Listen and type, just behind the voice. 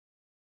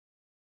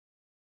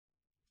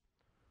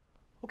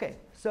Okay,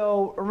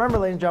 so remember,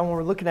 ladies and gentlemen,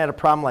 when we're looking at a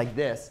problem like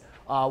this,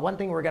 one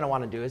thing we're going to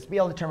want to do is be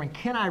able to determine,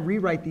 can I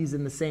rewrite these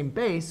in the same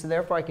base, so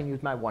therefore I can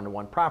use my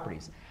one-to-one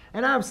properties.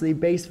 And obviously,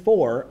 base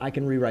 4, I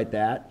can rewrite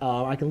that.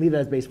 I can leave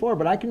that as base 4,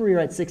 but I can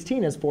rewrite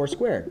 16 as 4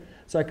 squared.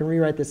 So I can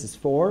rewrite this as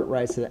 4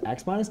 raised to the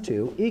x minus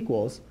 2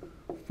 equals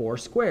 4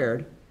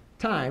 squared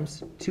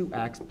times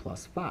 2x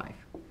plus 5.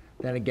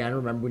 Then again,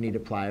 remember, we need to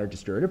apply our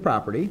distributive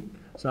property.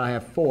 So I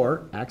have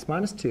 4x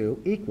minus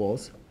 2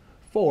 equals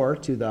 4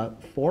 to the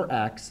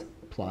 4x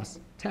plus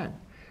 10.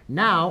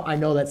 Now I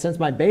know that since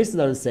my bases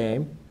are the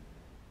same,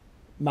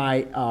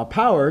 my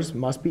powers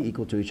must be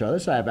equal to each other.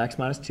 So I have x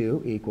minus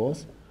 2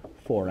 equals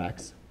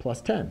 4x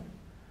plus 10.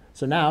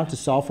 So now to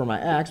solve for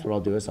my x, what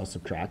I'll do is I'll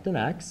subtract an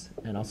x,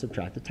 and I'll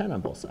subtract a 10 on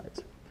both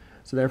sides.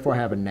 So therefore I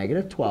have a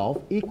negative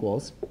 12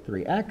 equals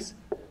 3x,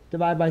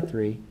 divide by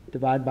 3,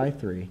 divide by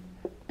 3,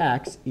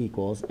 x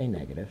equals a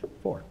negative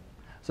 4.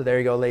 So there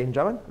you go, ladies and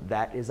gentlemen.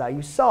 That is how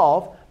you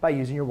solve by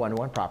using your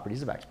one-to-one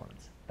properties of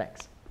exponents.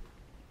 Thanks.